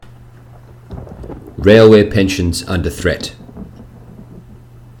Railway pensions under threat.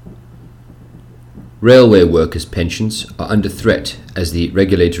 Railway workers' pensions are under threat as the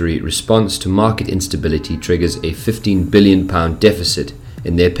regulatory response to market instability triggers a £15 billion deficit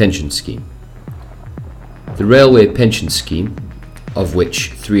in their pension scheme. The Railway Pension Scheme, of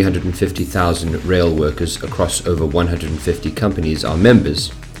which 350,000 rail workers across over 150 companies are members,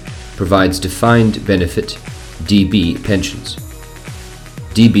 provides defined benefit DB pensions.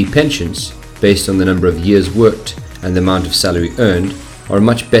 DB pensions, based on the number of years worked and the amount of salary earned, are a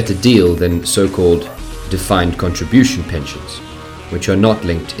much better deal than so-called defined contribution pensions, which are not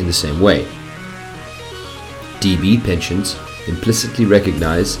linked in the same way. DB pensions implicitly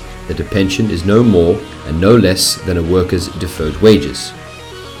recognize that a pension is no more and no less than a worker's deferred wages.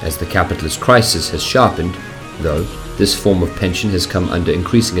 As the capitalist crisis has sharpened, though, this form of pension has come under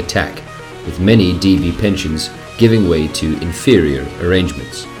increasing attack, with many DB pensions giving way to inferior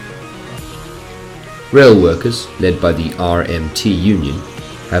arrangements. Rail workers, led by the RMT union,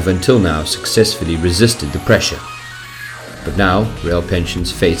 have until now successfully resisted the pressure. But now, rail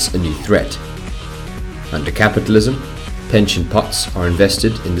pensions face a new threat. Under capitalism, pension pots are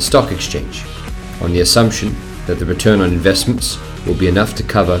invested in the stock exchange, on the assumption that the return on investments will be enough to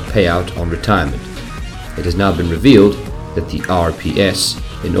cover payout on retirement. It has now been revealed that the RPS,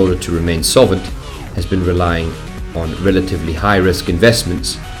 in order to remain solvent, has been relying on relatively high-risk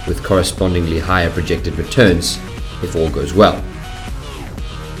investments with correspondingly higher projected returns if all goes well.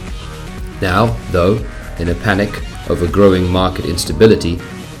 Now, though, in a panic over growing market instability,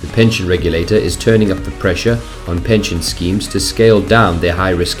 the pension regulator is turning up the pressure on pension schemes to scale down their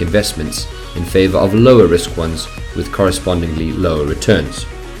high-risk investments in favor of lower-risk ones with correspondingly lower returns.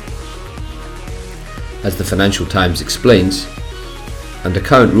 As the Financial Times explains, under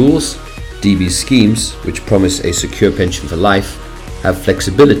current rules, DB schemes, which promise a secure pension for life, have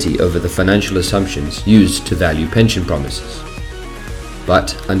flexibility over the financial assumptions used to value pension promises.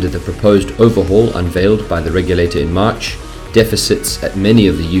 But under the proposed overhaul unveiled by the regulator in March, deficits at many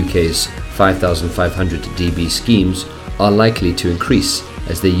of the UK's 5,500 DB schemes are likely to increase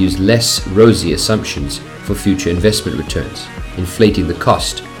as they use less rosy assumptions for future investment returns, inflating the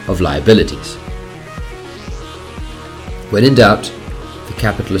cost of liabilities. When in doubt, the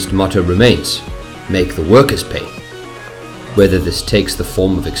capitalist motto remains, make the workers pay. Whether this takes the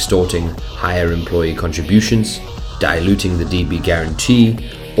form of extorting higher employee contributions, diluting the DB guarantee,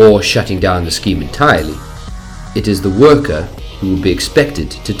 or shutting down the scheme entirely, it is the worker who will be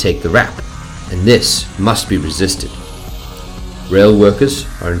expected to take the rap, and this must be resisted. Rail workers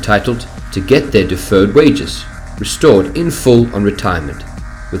are entitled to get their deferred wages restored in full on retirement,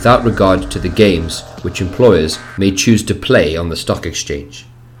 without regard to the games which employers may choose to play on the stock exchange.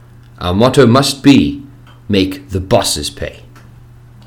 Our motto must be, make the bosses pay.